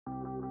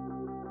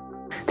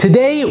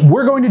Today,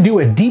 we're going to do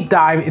a deep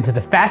dive into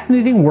the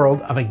fascinating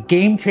world of a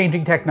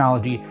game-changing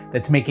technology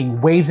that's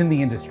making waves in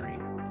the industry,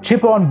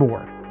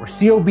 chip-on-board, or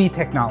COB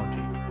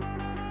technology.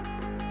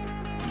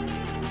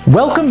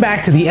 Welcome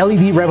back to the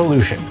LED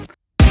revolution.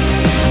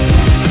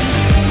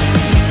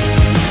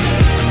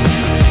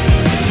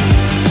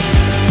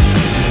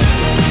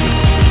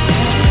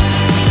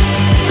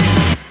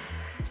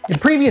 In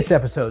previous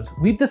episodes,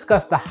 we've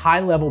discussed the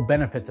high-level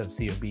benefits of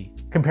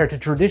COB compared to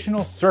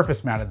traditional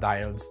Surface Mounted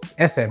Diodes,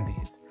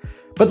 SMDs.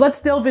 But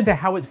let's delve into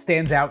how it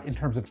stands out in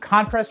terms of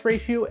contrast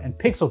ratio and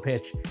pixel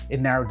pitch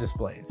in narrow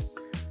displays.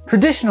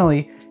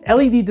 Traditionally,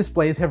 LED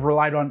displays have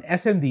relied on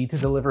SMD to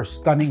deliver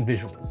stunning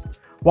visuals.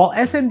 While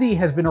SMD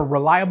has been a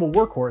reliable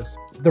workhorse,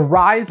 the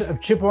rise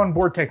of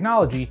chip-on-board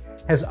technology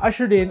has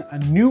ushered in a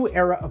new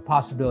era of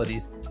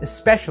possibilities,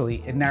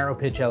 especially in narrow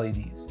pitch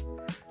LEDs.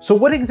 So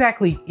what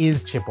exactly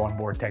is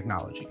chip-on-board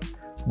technology?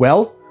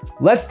 Well,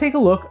 let's take a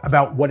look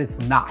about what it's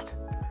not.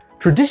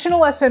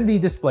 Traditional SMD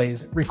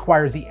displays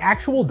require the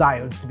actual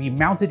diodes to be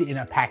mounted in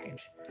a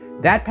package.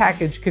 That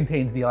package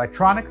contains the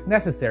electronics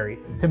necessary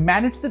to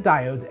manage the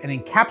diodes and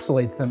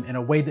encapsulates them in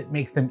a way that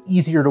makes them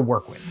easier to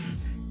work with.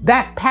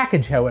 That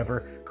package,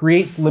 however,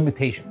 creates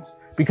limitations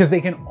because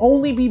they can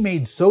only be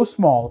made so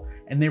small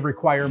and they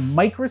require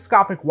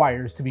microscopic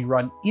wires to be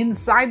run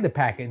inside the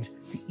package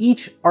to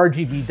each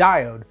RGB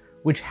diode,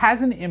 which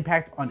has an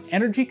impact on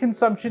energy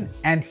consumption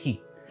and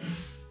heat.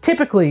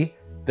 Typically,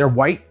 they're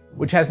white,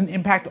 which has an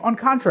impact on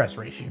contrast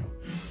ratio.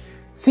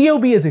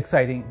 COB is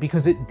exciting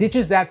because it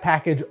ditches that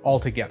package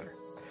altogether.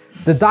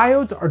 The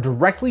diodes are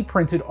directly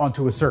printed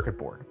onto a circuit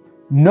board.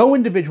 No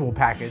individual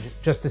package,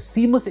 just a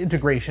seamless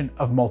integration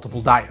of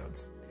multiple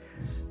diodes.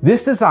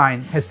 This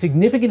design has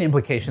significant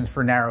implications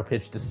for narrow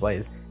pitch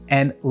displays,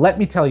 and let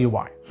me tell you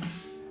why.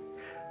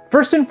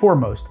 First and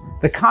foremost,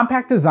 the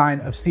compact design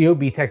of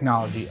COB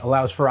technology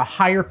allows for a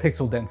higher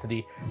pixel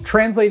density,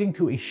 translating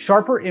to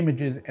sharper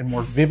images and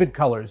more vivid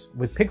colors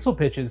with pixel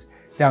pitches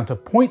down to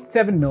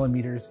 0.7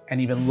 millimeters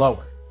and even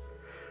lower.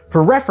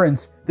 For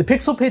reference, the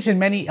pixel pitch in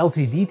many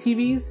LCD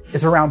TVs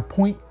is around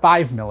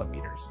 0.5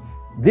 millimeters.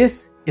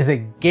 This is a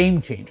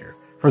game changer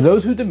for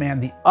those who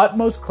demand the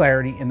utmost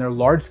clarity in their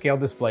large-scale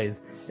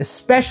displays,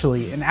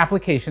 especially in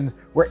applications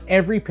where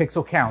every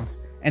pixel counts,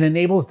 and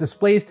enables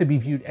displays to be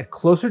viewed at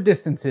closer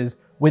distances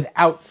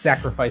without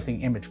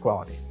sacrificing image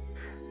quality.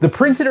 The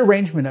printed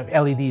arrangement of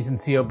LEDs in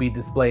COB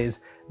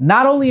displays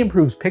not only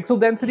improves pixel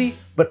density,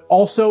 but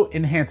also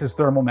enhances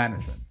thermal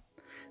management.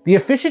 The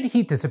efficient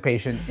heat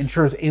dissipation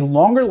ensures a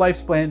longer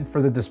lifespan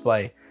for the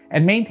display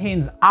and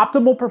maintains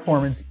optimal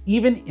performance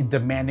even in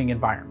demanding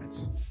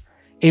environments.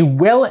 A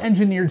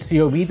well-engineered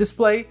COB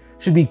display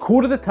should be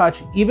cool to the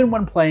touch even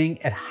when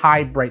playing at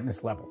high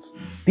brightness levels.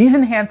 These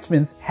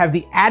enhancements have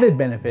the added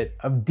benefit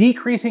of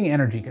decreasing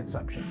energy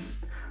consumption.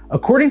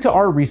 According to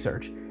our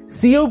research,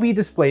 COB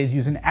displays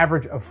use an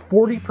average of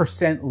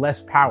 40%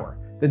 less power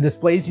than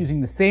displays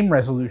using the same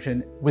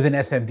resolution with an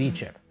SMD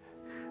chip.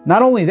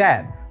 Not only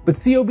that,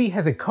 but COB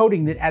has a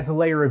coating that adds a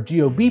layer of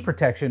GOB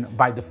protection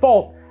by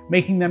default,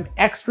 making them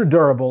extra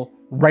durable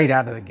right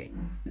out of the gate.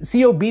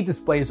 COB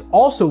displays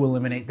also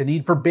eliminate the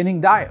need for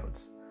binning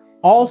diodes.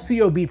 All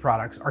COB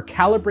products are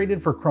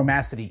calibrated for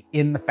chromacity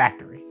in the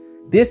factory.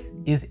 This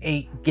is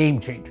a game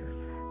changer.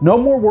 No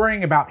more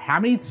worrying about how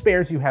many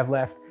spares you have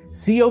left.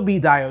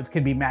 COB diodes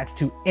can be matched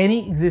to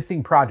any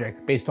existing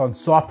project based on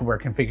software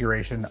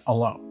configuration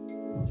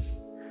alone.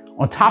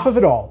 On top of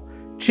it all,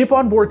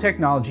 chip-on-board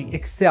technology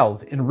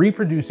excels in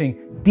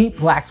reproducing deep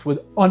blacks with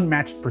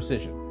unmatched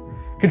precision,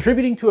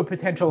 contributing to a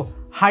potential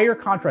higher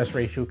contrast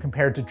ratio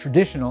compared to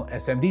traditional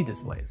SMD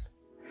displays.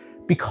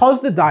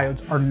 Because the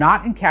diodes are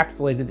not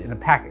encapsulated in a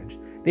package,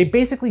 they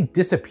basically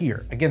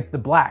disappear against the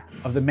black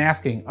of the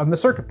masking on the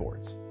circuit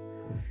boards.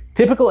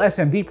 Typical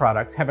SMD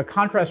products have a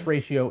contrast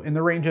ratio in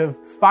the range of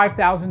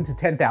 5,000 to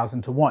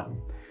 10,000 to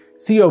 1.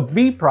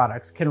 COB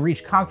products can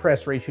reach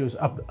contrast ratios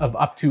of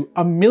up to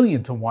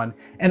 1,000,000 to 1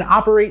 and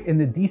operate in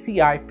the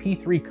DCI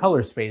P3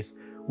 color space,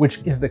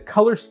 which is the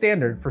color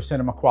standard for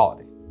cinema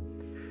quality.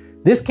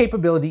 This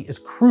capability is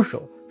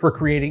crucial for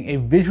creating a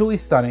visually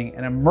stunning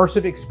and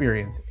immersive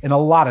experience in a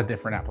lot of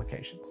different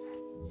applications.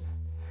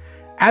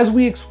 As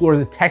we explore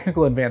the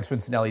technical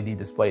advancements in LED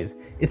displays,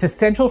 it's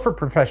essential for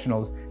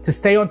professionals to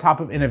stay on top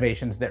of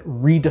innovations that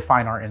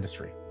redefine our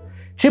industry.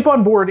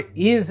 Chip-on-board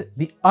is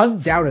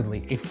undoubtedly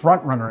a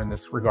frontrunner in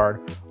this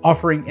regard,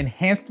 offering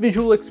enhanced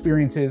visual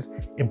experiences,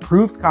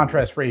 improved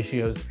contrast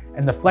ratios,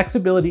 and the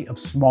flexibility of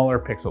smaller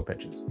pixel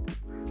pitches.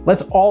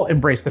 Let's all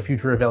embrace the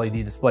future of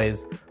LED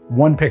displays,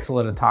 one pixel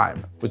at a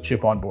time, with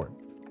chip-on-board.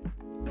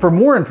 For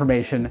more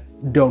information,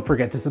 don't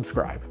forget to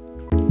subscribe.